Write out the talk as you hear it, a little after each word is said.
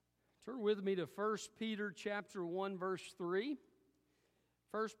Turn with me to 1 Peter chapter 1, verse 3.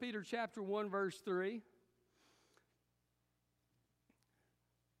 1 Peter chapter 1, verse 3.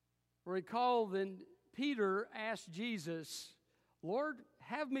 Recall then Peter asked Jesus, Lord,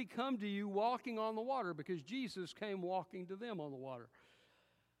 have me come to you walking on the water, because Jesus came walking to them on the water.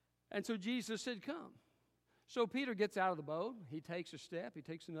 And so Jesus said, come. So Peter gets out of the boat. He takes a step. He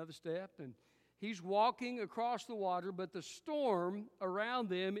takes another step. And he's walking across the water, but the storm around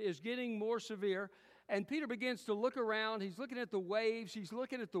them is getting more severe. And Peter begins to look around. He's looking at the waves. He's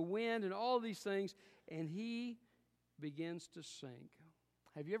looking at the wind and all these things. And he begins to sink.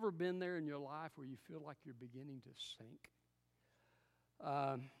 Have you ever been there in your life where you feel like you're beginning to sink?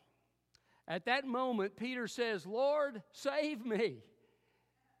 At that moment, Peter says, Lord, save me.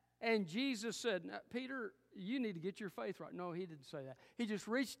 And Jesus said, Peter, you need to get your faith right. No, he didn't say that. He just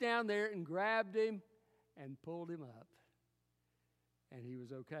reached down there and grabbed him and pulled him up. And he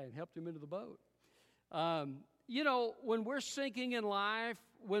was okay and helped him into the boat. When we're sinking in life,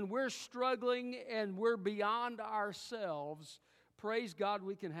 when we're struggling and we're beyond ourselves, praise God,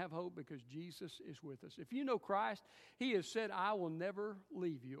 we can have hope because Jesus is with us. If you know Christ, He has said, I will never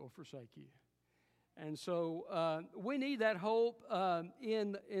leave you or forsake you. And so we need that hope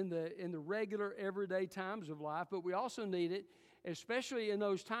in the regular, everyday times of life, but we also need it, especially in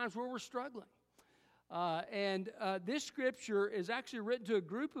those times where we're struggling. This scripture is actually written to a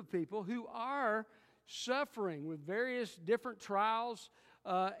group of people who are suffering with various different trials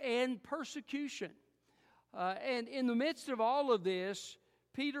and persecution. And in the midst of all of this,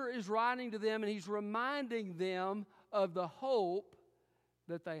 Peter is writing to them and he's reminding them of the hope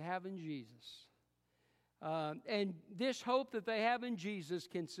that they have in Jesus. And this hope that they have in Jesus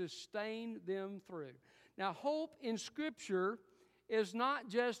can sustain them through. Now, hope in Scripture is not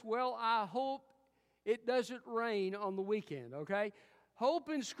just, well, I hope it doesn't rain on the weekend, okay?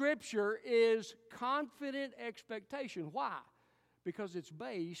 Hope in Scripture is confident expectation. Why? Because it's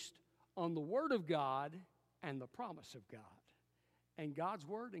based on the Word of God and the promise of God. And God's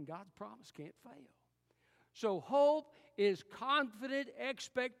Word and God's promise can't fail. So hope is confident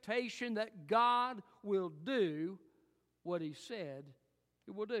expectation that God will do what He said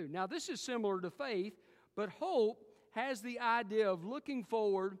He will do. Now, this is similar to faith, but hope has the idea of looking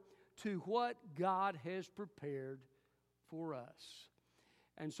forward to what God has prepared for us.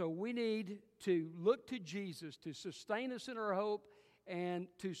 And so we need to look to Jesus to sustain us in our hope and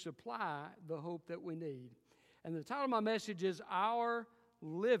to supply the hope that we need. And the title of my message is Our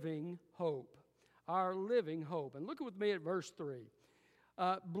Living Hope. Our living hope. And look with me at verse 3.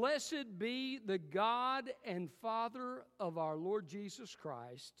 Blessed be the God and Father of our Lord Jesus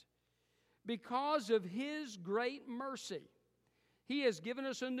Christ. Because of His great mercy, He has given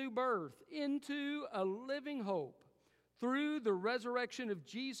us a new birth into a living hope through the resurrection of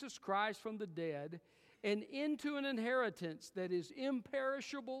Jesus Christ from the dead and into an inheritance that is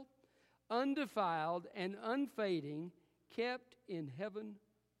imperishable, undefiled, and unfading, kept in heaven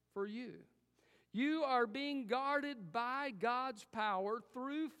for you. You are being guarded by God's power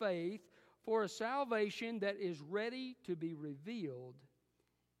through faith for a salvation that is ready to be revealed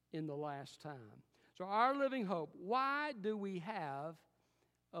in the last time. So our living hope. Why do we have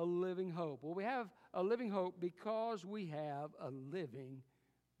a living hope? Well, we have a living hope because we have a living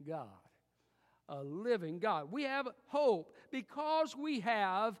God. A living God. We have hope because we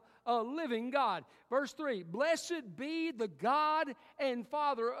have a living God. Verse 3, blessed be the God and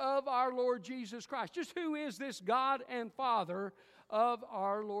Father of our Lord Jesus Christ. Just who is this God and Father of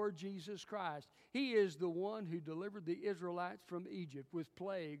our Lord Jesus Christ? He is the one who delivered the Israelites from Egypt with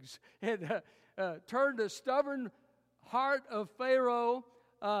plagues and turned a stubborn heart of Pharaoh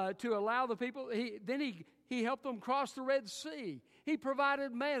to allow the people. He helped them cross the Red Sea. He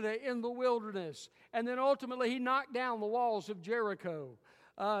provided manna in the wilderness. And then ultimately He knocked down the walls of Jericho.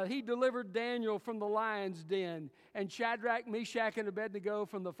 He delivered Daniel from the lion's den and Shadrach, Meshach, and Abednego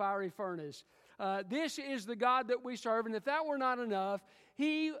from the fiery furnace. This is the God that we serve. And if that were not enough,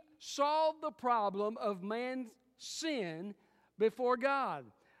 He solved the problem of man's sin before God.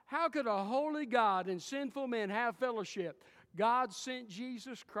 How could a holy God and sinful men have fellowship? God sent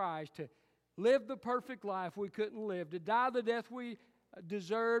Jesus Christ to live the perfect life we couldn't live, to die the death we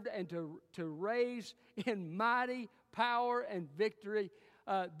deserved, and to raise in mighty power and victory.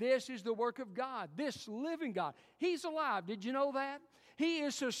 This is the work of God, this living God. He's alive. Did you know that? He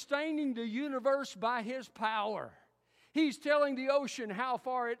is sustaining the universe by His power. He's telling the ocean how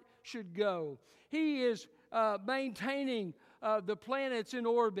far it should go. He is maintaining the planets in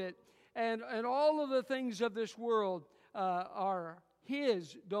orbit, and all of the things of this world are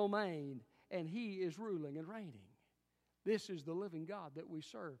His domain, and He is ruling and reigning. This is the living God that we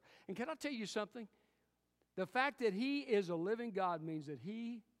serve. And can I tell you something? The fact that He is a living God means that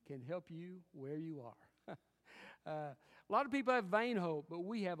He can help you where you are. A lot of people have vain hope, but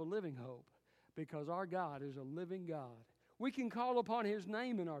we have a living hope because our God is a living God. We can call upon His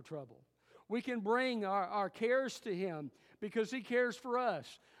name in our trouble. We can bring our cares to Him because He cares for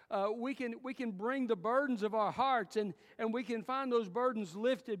us. We can bring the burdens of our hearts and we can find those burdens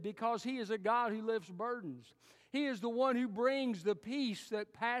lifted because He is a God who lifts burdens. He is the one who brings the peace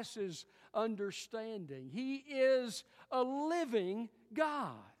that passes understanding. He is a living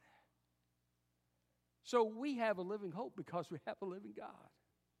God. So we have a living hope because we have a living God.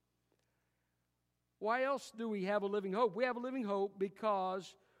 Why else do we have a living hope? We have a living hope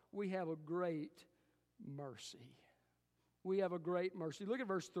because we have a great mercy. We have a great mercy. Look at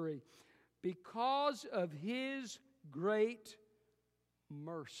verse 3. Because of His great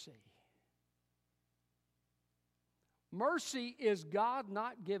mercy. Mercy is God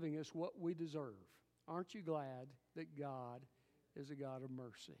not giving us what we deserve. Aren't you glad that God is a God of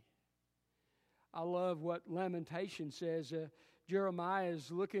mercy? I love what Lamentation says. Jeremiah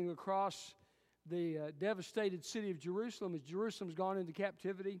is looking across the devastated city of Jerusalem as Jerusalem's gone into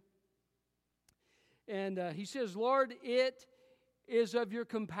captivity. And he says, Lord, it is of your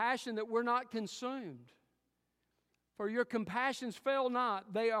compassion that we're not consumed. For your compassions fail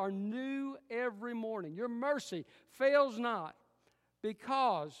not. They are new every morning. Your mercy fails not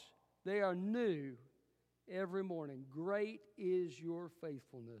because they are new every morning. Great is your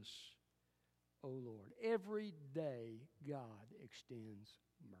faithfulness, O Lord. Every day God extends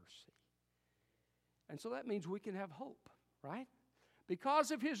mercy. And so that means we can have hope, right? Because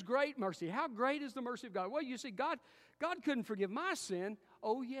of His great mercy. How great is the mercy of God? Well, you see, God couldn't forgive my sin.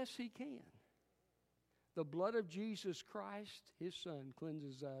 Oh, yes, He can. The blood of Jesus Christ, His Son,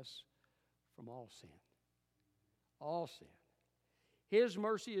 cleanses us from all sin. All sin. His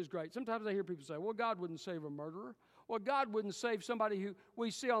mercy is great. Sometimes I hear people say, well, God wouldn't save a murderer. Well, God wouldn't save somebody who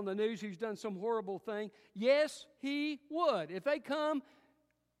we see on the news who's done some horrible thing. Yes, He would. If they come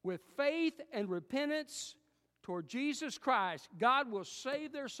with faith and repentance toward Jesus Christ, God will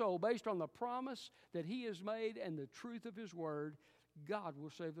save their soul based on the promise that He has made and the truth of His Word. God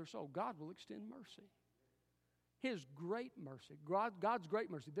will save their soul. God will extend mercy. His great mercy, God's great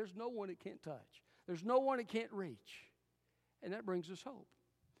mercy. There's no one it can't touch. There's no one it can't reach. And that brings us hope.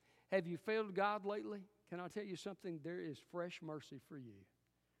 Have you failed God lately? Can I tell you something? There is fresh mercy for you.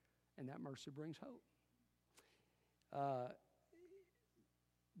 And that mercy brings hope.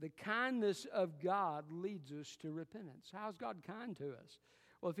 The kindness of God leads us to repentance. How's God kind to us?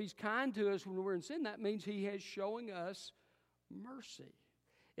 Well, if He's kind to us when we're in sin, that means He is showing us mercy.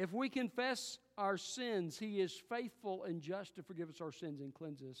 If we confess our sins, He is faithful and just to forgive us our sins and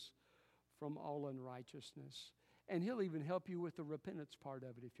cleanse us from all unrighteousness. And He'll even help you with the repentance part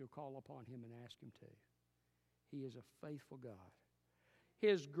of it if you'll call upon Him and ask Him to. He is a faithful God.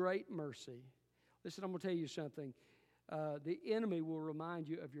 His great mercy. Listen, I'm going to tell you something. The enemy will remind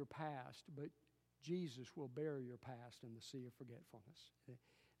you of your past, but Jesus will bury your past in the sea of forgetfulness.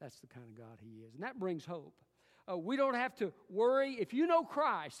 That's the kind of God He is. And that brings hope. We don't have to worry. If you know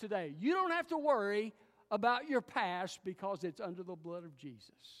Christ today, you don't have to worry about your past because it's under the blood of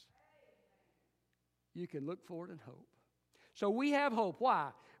Jesus. You can look forward and hope. So we have hope. Why?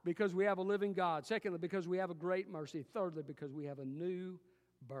 Because we have a living God. Secondly, because we have a great mercy. Thirdly, because we have a new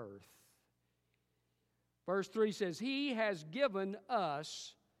birth. Verse 3 says, He has given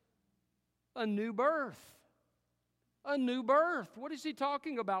us a new birth. A new birth. What is He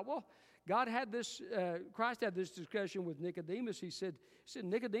talking about? Well, Christ had this discussion with Nicodemus. He said,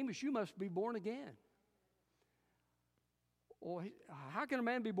 Nicodemus, you must be born again. Well, how can a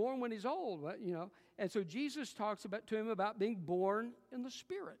man be born when he's old? Well, and so Jesus talks to him about being born in the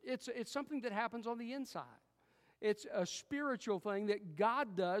Spirit. It's something that happens on the inside. It's a spiritual thing that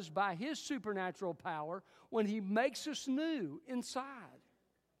God does by His supernatural power when He makes us new inside.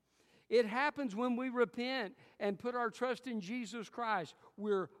 It happens when we repent and put our trust in Jesus Christ.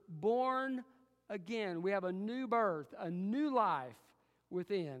 We're born again. We have a new birth, a new life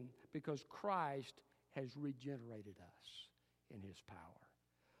within because Christ has regenerated us in His power.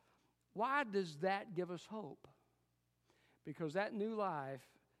 Why does that give us hope? Because that new life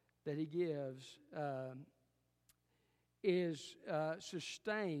that He gives is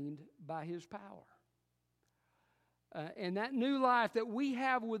sustained by His power. And that new life that we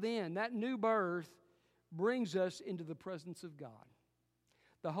have within, that new birth, brings us into the presence of God.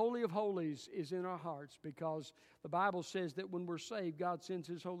 The Holy of Holies is in our hearts because the Bible says that when we're saved, God sends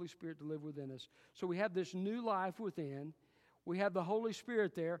His Holy Spirit to live within us. So we have this new life within. We have the Holy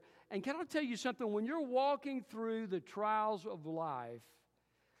Spirit there. And can I tell you something? When you're walking through the trials of life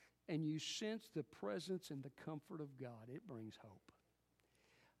and you sense the presence and the comfort of God, it brings hope.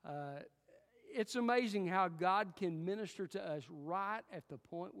 It's amazing how God can minister to us right at the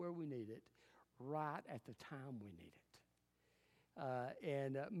point where we need it, right at the time we need it.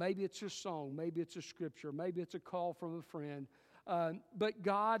 Maybe it's a song, maybe it's a scripture, maybe it's a call from a friend. But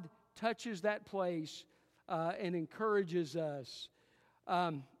God touches that place and encourages us.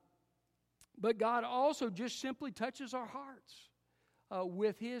 But God also just simply touches our hearts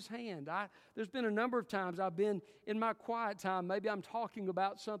with His hand. There's been a number of times I've been in my quiet time, maybe I'm talking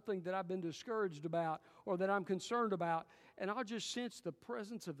about something that I've been discouraged about or that I'm concerned about, and I'll just sense the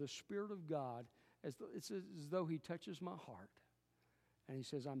presence of the Spirit of God it's as though He touches my heart. And He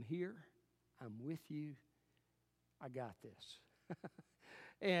says, I'm here, I'm with you, I got this.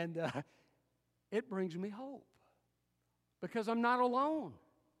 And it brings me hope because I'm not alone.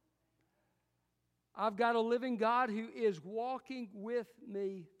 I've got a living God who is walking with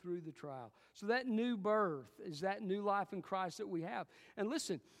me through the trial. So that new birth is that new life in Christ that we have. And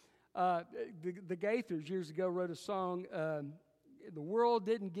listen, the Gaithers years ago wrote a song, the world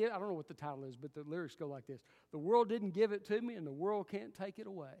didn't give, I don't know what the title is, but the lyrics go like this. The world didn't give it to me and the world can't take it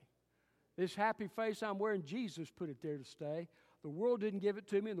away. This happy face I'm wearing, Jesus put it there to stay. The world didn't give it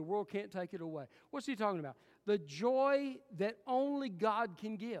to me and the world can't take it away. What's he talking about? The joy that only God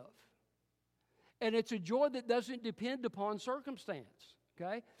can give. And it's a joy that doesn't depend upon circumstance,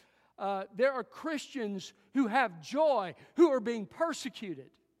 okay? There are Christians who have joy who are being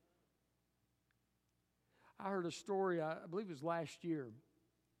persecuted. I heard a story, I believe it was last year,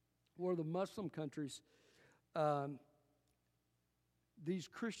 one of the Muslim countries, these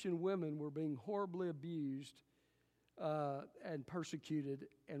Christian women were being horribly abused and persecuted,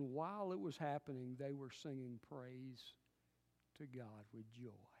 and while it was happening, they were singing praise to God with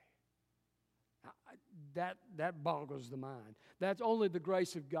joy. That boggles the mind. That's only the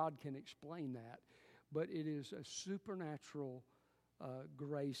grace of God can explain that, but it is a supernatural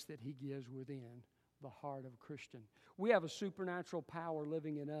grace that He gives within the heart of a Christian. We have a supernatural power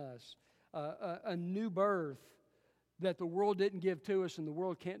living in us, a new birth that the world didn't give to us and the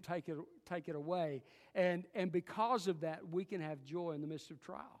world can't take it away. And because of that, we can have joy in the midst of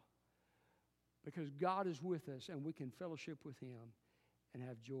trial because God is with us and we can fellowship with Him and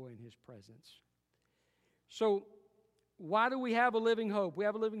have joy in His presence. So why do we have a living hope? We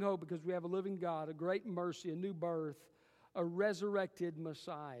have a living hope because we have a living God, a great mercy, a new birth, a resurrected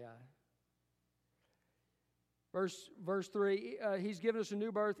Messiah. Verse 3, He's given us a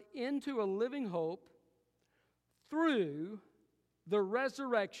new birth into a living hope through the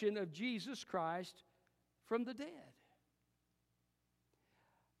resurrection of Jesus Christ from the dead.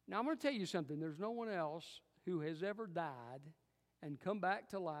 Now, I'm going to tell you something. There's no one else who has ever died and come back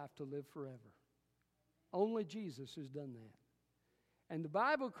to life to live forever. Only Jesus has done that. And the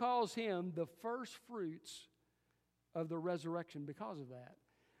Bible calls Him the first fruits of the resurrection because of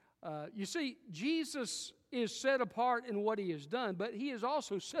that. You see, Jesus is set apart in what He has done, but He is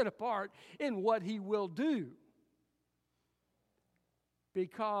also set apart in what He will do.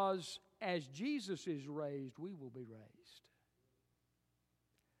 Because as Jesus is raised, we will be raised.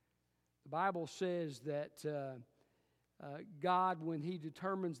 The Bible says that God, when He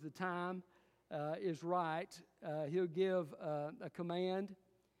determines the time is right, He'll give a command.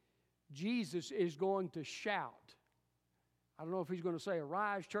 Jesus is going to shout. I don't know if He's going to say,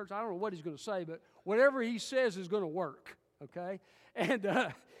 arise, church. I don't know what He's going to say, but whatever He says is going to work, okay?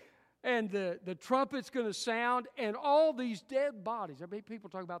 And the trumpet's going to sound, and all these dead bodies. I mean, people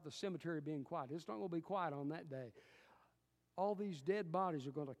talk about the cemetery being quiet. It's not going to be quiet on that day. All these dead bodies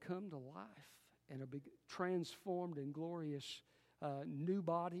are going to come to life and be transformed in glorious new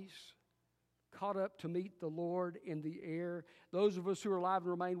bodies, caught up to meet the Lord in the air. Those of us who are alive and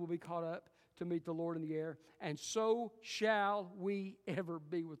remain will be caught up to meet the Lord in the air, and so shall we ever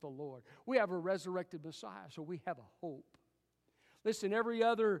be with the Lord. We have a resurrected Messiah, so we have a hope. Listen, every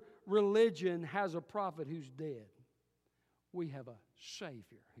other religion has a prophet who's dead. We have a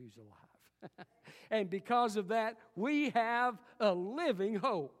Savior who's alive. And because of that, we have a living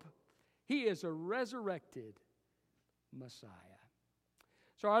hope. He is a resurrected Messiah.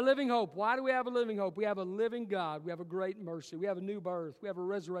 So our living hope, why do we have a living hope? We have a living God. We have a great mercy. We have a new birth. We have a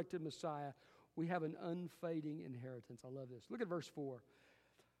resurrected Messiah. We have an unfading inheritance. I love this. Look at verse 4.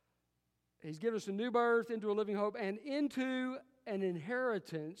 He's given us a new birth into a living hope and into an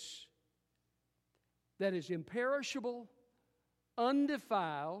inheritance that is imperishable,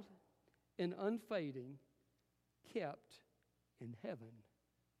 undefiled, and unfading, kept in heaven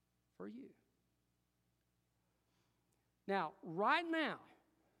for you. Now, right now,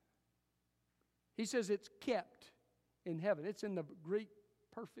 he says it's kept in heaven. It's in the Greek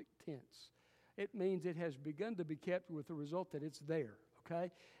perfect tense. It means it has begun to be kept with the result that it's there,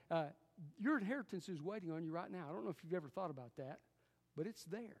 okay? Your inheritance is waiting on you right now. I don't know if you've ever thought about that, but it's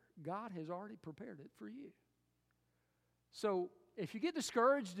there. God has already prepared it for you. So if you get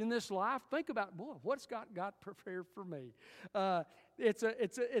discouraged in this life, think about, boy, what's God prepared for me? It's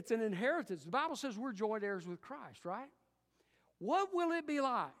an inheritance. The Bible says we're joint heirs with Christ, right? What will it be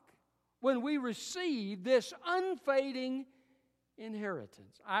like when we receive this unfading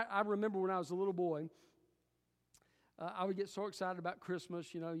inheritance? I remember when I was a little boy, I would get so excited about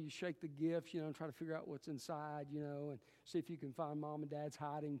Christmas. You shake the gifts, and try to figure out what's inside, and see if you can find mom and dad's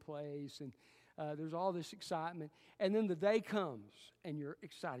hiding place. And there's all this excitement. And then the day comes, and you're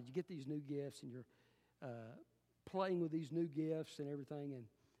excited. You get these new gifts, and you're playing with these new gifts and everything.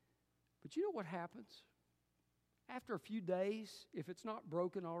 But you know what happens? After a few days, if it's not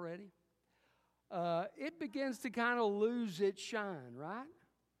broken already, it begins to kind of lose its shine, right?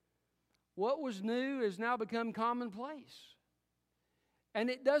 What was new has now become commonplace. And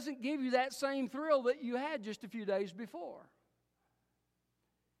it doesn't give you that same thrill that you had just a few days before.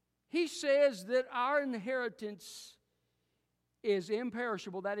 He says that our inheritance is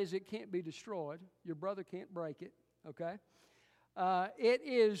imperishable. That is, it can't be destroyed. Your brother can't break it, okay? It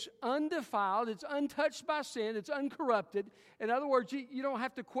is undefiled. It's untouched by sin. It's uncorrupted. In other words, you don't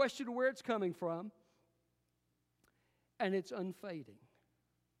have to question where it's coming from. And it's unfading.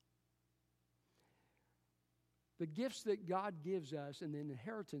 The gifts that God gives us and the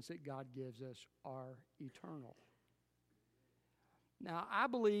inheritance that God gives us are eternal. Now, I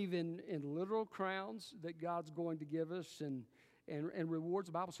believe in literal crowns that God's going to give us and rewards.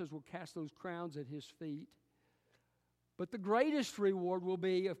 The Bible says we'll cast those crowns at His feet. But the greatest reward will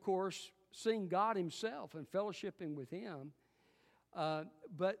be, of course, seeing God Himself and fellowshipping with Him.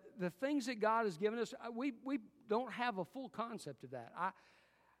 But the things that God has given us, we don't have a full concept of that.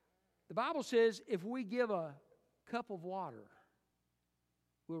 The Bible says if we give a cup of water,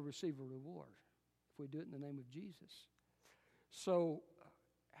 we'll receive a reward if we do it in the name of Jesus. So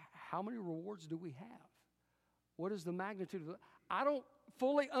how many rewards do we have? What is the magnitude of it? I don't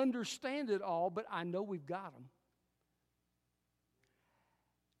fully understand it all, but I know we've got them.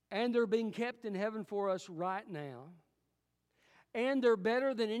 And they're being kept in heaven for us right now. And they're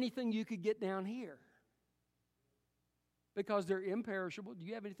better than anything you could get down here. Because they're imperishable. Do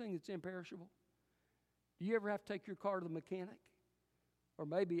you have anything that's imperishable? Do you ever have to take your car to the mechanic? Or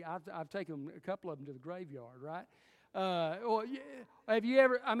maybe I've taken a couple of them to the graveyard, right? Or have you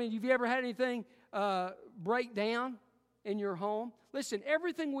ever had anything break down in your home? Listen,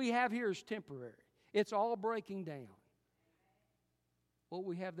 everything we have here is temporary. It's all breaking down. What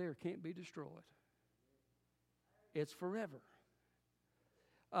we have there can't be destroyed. It's forever.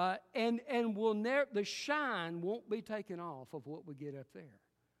 And the shine won't be taken off of what we get up there.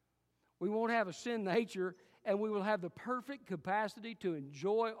 We won't have a sin nature, and we will have the perfect capacity to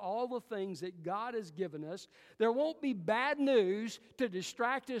enjoy all the things that God has given us. There won't be bad news to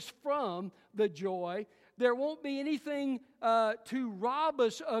distract us from the joy. There won't be anything to rob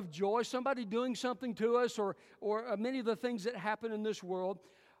us of joy, somebody doing something to us or many of the things that happen in this world.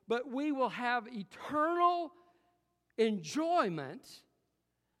 But we will have eternal enjoyment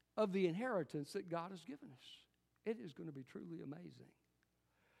of the inheritance that God has given us. It is going to be truly amazing.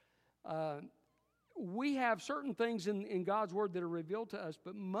 We have certain things in God's Word that are revealed to us,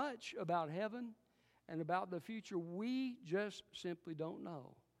 but much about heaven and about the future we just simply don't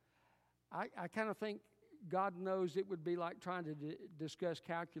know. I kind of think God knows it would be like trying to discuss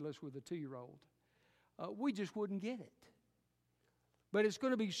calculus with a 2-year-old. We just wouldn't get it. But it's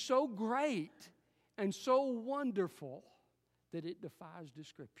going to be so great and so wonderful that it defies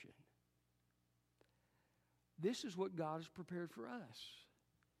description. This is what God has prepared for us.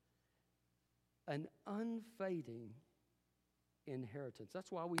 An unfading inheritance.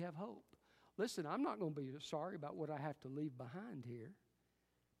 That's why we have hope. Listen, I'm not going to be sorry about what I have to leave behind here,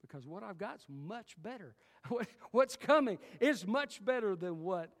 because what I've got is much better. What's coming is much better than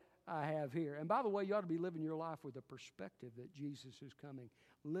what I have here. And by the way, you ought to be living your life with a perspective that Jesus is coming.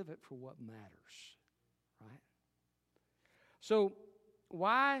 Live it for what matters, right? So,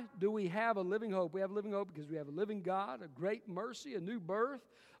 why do we have a living hope? We have a living hope because we have a living God, a great mercy, a new birth,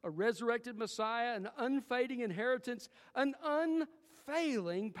 a resurrected Messiah, an unfading inheritance, an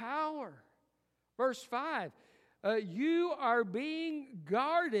unfailing power. Verse 5, you are being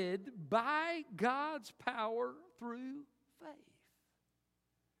guarded by God's power through faith.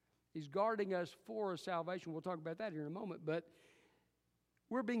 He's guarding us for salvation. We'll talk about that here in a moment. But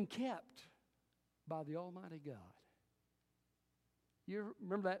we're being kept by the Almighty God. You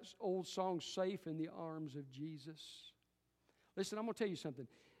remember that old song, Safe in the Arms of Jesus? Listen, I'm going to tell you something.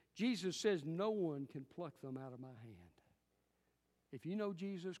 Jesus says no one can pluck them out of my hand. If you know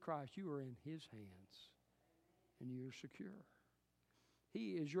Jesus Christ, you are in His hands, and you're secure.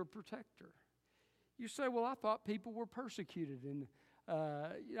 He is your protector. You say, well, I thought people were persecuted, and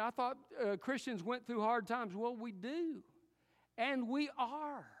I thought Christians went through hard times. Well, we do, and we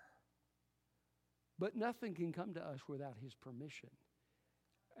are. But nothing can come to us without His permission.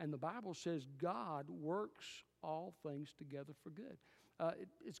 And the Bible says God works all things together for good.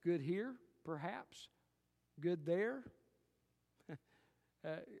 It's good here, perhaps. Good there.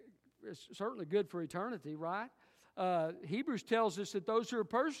 It's certainly good for eternity, right? Hebrews tells us that those who are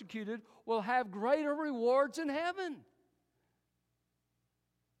persecuted will have greater rewards in heaven.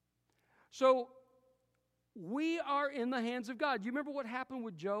 So, we are in the hands of God. Do you remember what happened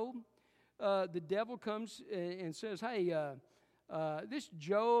with Job? The devil comes and says, hey, this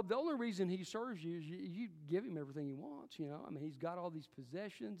Job, the only reason he serves you is you give him everything he wants, you know. I mean, he's got all these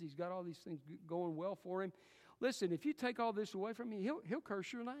possessions. He's got all these things going well for him. Listen, if you take all this away from me, he'll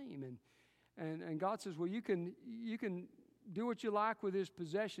curse your name. And God says, well, you can do what you like with his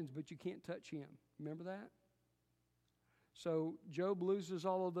possessions, but you can't touch him. Remember that? So Job loses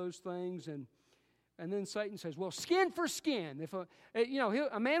all of those things, and then Satan says, well, skin for skin. If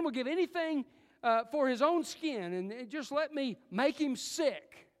a man will give anything for his own skin, and just let me make him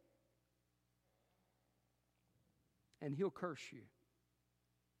sick, and he'll curse you.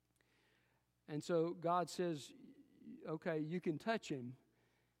 And so God says, okay, you can touch him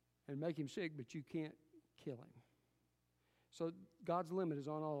and make him sick, but you can't kill him. So God's limit is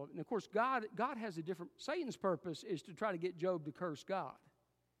on all of it. And of course, God has a different, Satan's purpose is to try to get Job to curse God.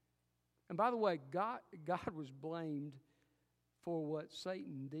 And by the way, God was blamed for what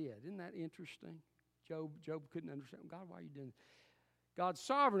Satan did. Isn't that interesting? Job couldn't understand. God, why are you doing this? God's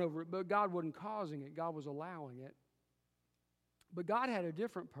sovereign over it, but God wasn't causing it. God was allowing it. But God had a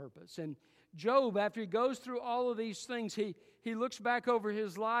different purpose. And Job, after he goes through all of these things, he looks back over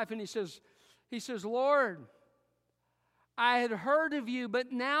his life and he says, Lord, I had heard of you,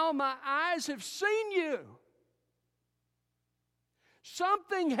 but now my eyes have seen you.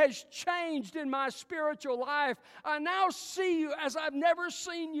 Something has changed in my spiritual life. I now see you as I've never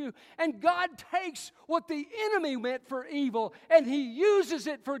seen you. And God takes what the enemy meant for evil and He uses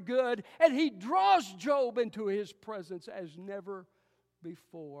it for good. And He draws Job into His presence as never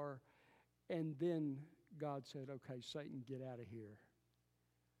before. And then God said, okay, Satan, get out of here.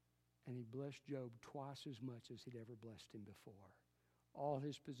 And He blessed Job twice as much as He'd ever blessed him before. All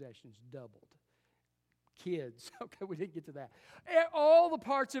his possessions doubled. Kids, okay, we didn't get to that. All the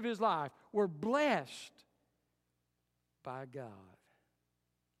parts of his life were blessed by God.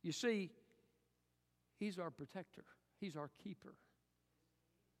 You see, He's our protector. He's our keeper.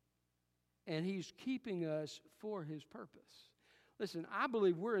 And He's keeping us for His purpose. Listen, I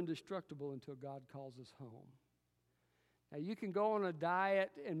believe we're indestructible until God calls us home. Now, you can go on a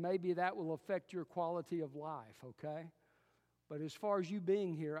diet, and maybe that will affect your quality of life, okay? But as far as you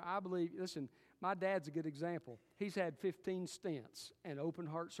being here, I believe, listen, my dad's a good example. He's had 15 stents and open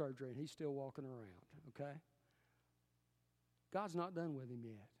heart surgery, and he's still walking around, okay? God's not done with him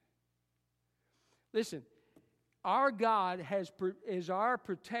yet. Listen, our God is our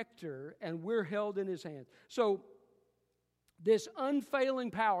protector, and we're held in His hands. So, this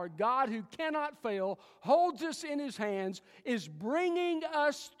unfailing power, God who cannot fail, holds us in His hands, is bringing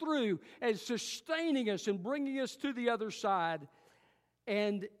us through and sustaining us and bringing us to the other side.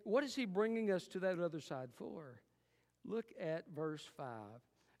 And what is He bringing us to that other side for? Look at verse 5.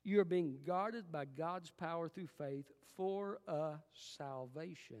 You are being guarded by God's power through faith for a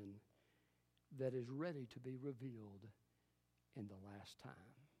salvation that is ready to be revealed in the last time.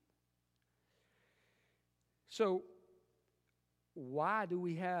 So, why do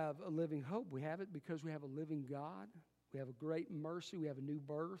we have a living hope? We have it because we have a living God. We have a great mercy. We have a new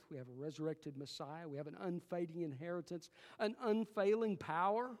birth. We have a resurrected Messiah. We have an unfading inheritance, an unfailing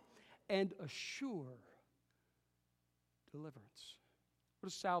power, and a sure deliverance. What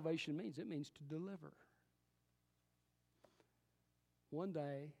does salvation mean? It means to deliver. One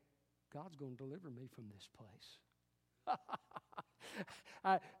day, God's going to deliver me from this place.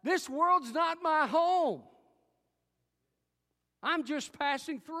 This world's not my home. I'm just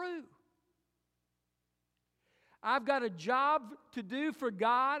passing through. I've got a job to do for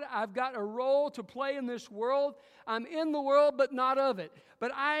God. I've got a role to play in this world. I'm in the world, but not of it.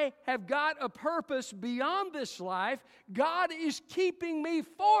 But I have got a purpose beyond this life. God is keeping me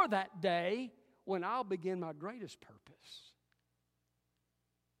for that day when I'll begin my greatest purpose.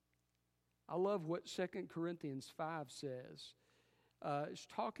 I love what 2 Corinthians 5 says. It's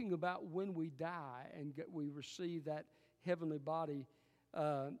talking about when we die and we receive that heavenly body.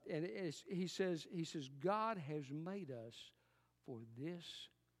 He says, God has made us for this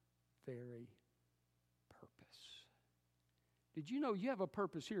very purpose. Did you know you have a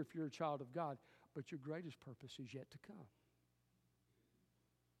purpose here if you're a child of God, but your greatest purpose is yet to come?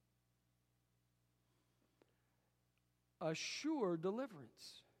 A sure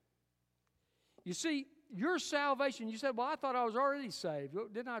deliverance. You see, your salvation, you said, well, I thought I was already saved.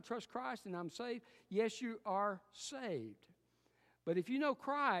 Didn't I trust Christ and I'm saved? Yes, you are saved. But if you know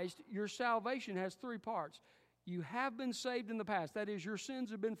Christ, your salvation has three parts. You have been saved in the past. That is, your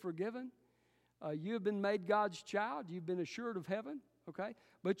sins have been forgiven. You have been made God's child. You've been assured of heaven. Okay?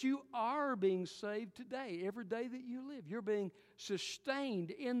 But you are being saved today, every day that you live. You're being sustained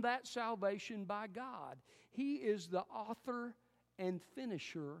in that salvation by God. He is the author and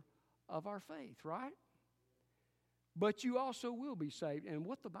finisher of our faith, right? But you also will be saved. And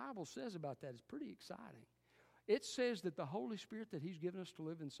what the Bible says about that is pretty exciting. It says that the Holy Spirit that He's given us to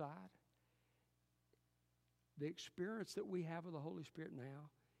live inside, the experience that we have with the Holy Spirit now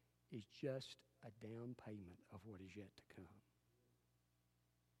is just a down payment of what is yet to come.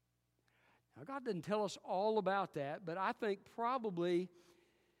 Now, God didn't tell us all about that, but I think probably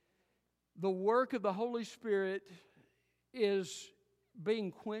the work of the Holy Spirit is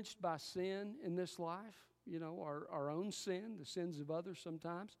being quenched by sin in this life, you know, our own sin, the sins of others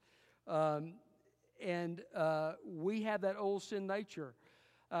sometimes. We have that old sin nature.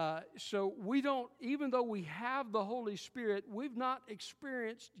 So we don't, even though we have the Holy Spirit, we've not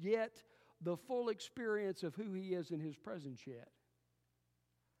experienced yet the full experience of who He is in His presence yet.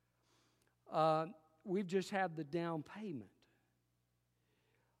 We've just had the down payment.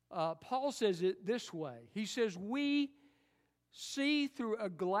 Paul says it this way. He says, we see through a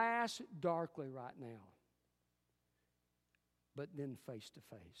glass darkly right now, but then face to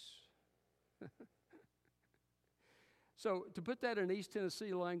face. So to put that in East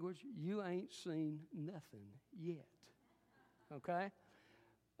Tennessee language, you ain't seen nothing yet. Okay?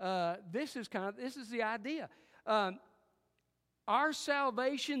 This is the idea. Our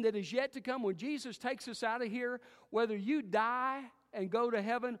salvation that is yet to come, when Jesus takes us out of here, whether you die and go to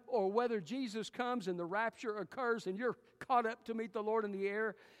heaven or whether Jesus comes and the rapture occurs and you're caught up to meet the Lord in the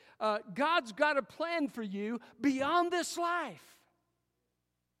air, God's got a plan for you beyond this life.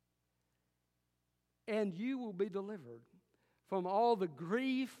 And you will be delivered from all the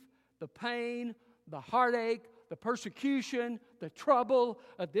grief, the pain, the heartache, the persecution, the trouble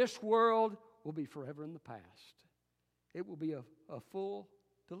of this world will be forever in the past. It will be a full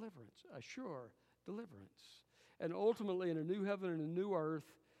deliverance, a sure deliverance. And ultimately in a new heaven and a new earth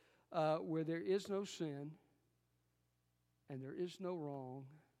where there is no sin and there is no wrong.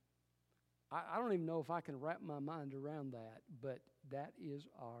 I don't even know if I can wrap my mind around that, but that is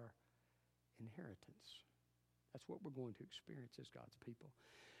our inheritance. That's what we're going to experience as God's people.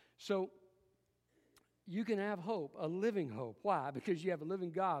 So you can have hope, a living hope. Why? Because you have a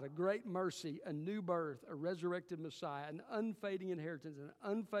living God, a great mercy, a new birth, a resurrected Messiah, an unfading inheritance, an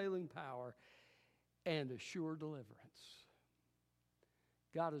unfailing power, and a sure deliverance.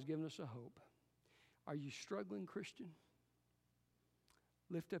 God has given us a hope. Are you struggling, Christian?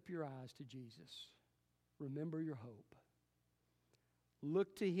 Lift up your eyes to Jesus. Remember your hope.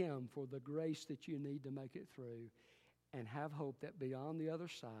 Look to Him for the grace that you need to make it through, and have hope that beyond the other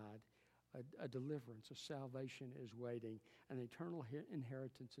side, a deliverance, a salvation is waiting, an eternal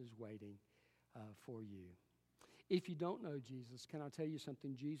inheritance is waiting for you. If you don't know Jesus, can I tell you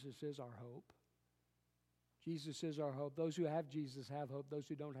something? Jesus is our hope. Jesus is our hope. Those who have Jesus have hope. Those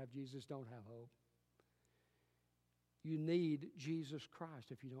who don't have Jesus don't have hope. You need Jesus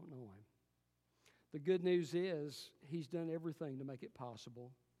Christ if you don't know Him. The good news is He's done everything to make it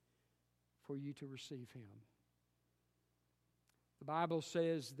possible for you to receive Him. The Bible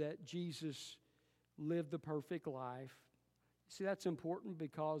says that Jesus lived the perfect life. See, that's important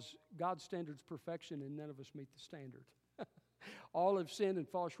because God's standard is perfection and none of us meet the standard. All have sinned and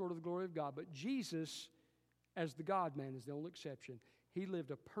fall short of the glory of God. But Jesus, as the God-man, is the only exception. He lived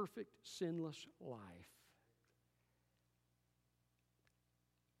a perfect, sinless life.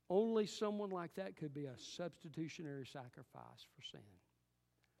 Only someone like that could be a substitutionary sacrifice for sin.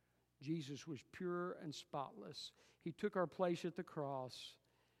 Jesus was pure and spotless. He took our place at the cross,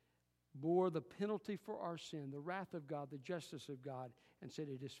 bore the penalty for our sin, the wrath of God, the justice of God, and said,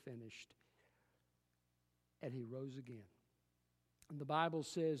 "It is finished." And He rose again. And the Bible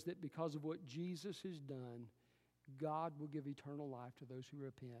says that because of what Jesus has done, God will give eternal life to those who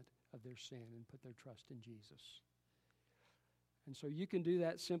repent of their sin and put their trust in Jesus. And so you can do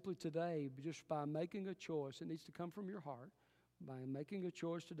that simply today just by making a choice. It needs to come from your heart. by making a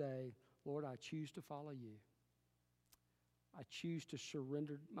choice today, Lord, I choose to follow you. I choose to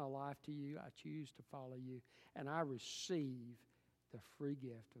surrender my life to you. I choose to follow you. And I receive the free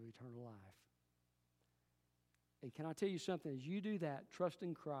gift of eternal life. And can I tell you something? As you do that, trust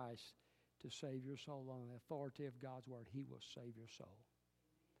in Christ to save your soul on the authority of God's word, He will save your soul.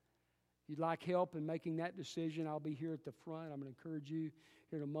 If you'd like help in making that decision, I'll be here at the front. I'm going to encourage you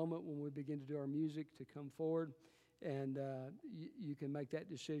here in a moment when we begin to do our music to come forward, and you can make that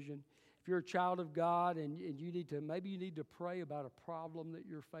decision. If you're a child of God and you need to pray about a problem that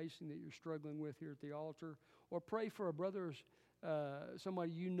you're facing, that you're struggling with here at the altar, or pray for a brother,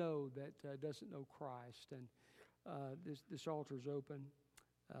 somebody you know that doesn't know Christ, and this altar is open.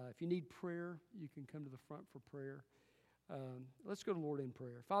 If you need prayer, you can come to the front for prayer. Let's go to the Lord in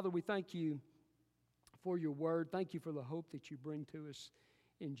prayer. Father, we thank you for your word. Thank you for the hope that you bring to us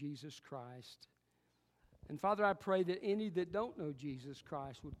in Jesus Christ. And Father, I pray that any that don't know Jesus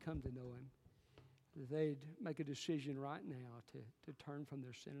Christ would come to know Him, that they'd make a decision right now to turn from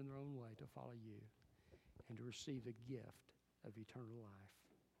their sin and their own way, to follow you, and to receive the gift of eternal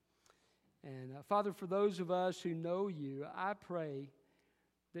life. And Father, for those of us who know you, I pray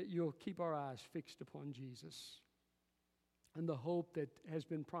that you'll keep our eyes fixed upon Jesus and the hope that has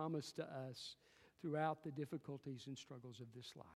been promised to us throughout the difficulties and struggles of this life.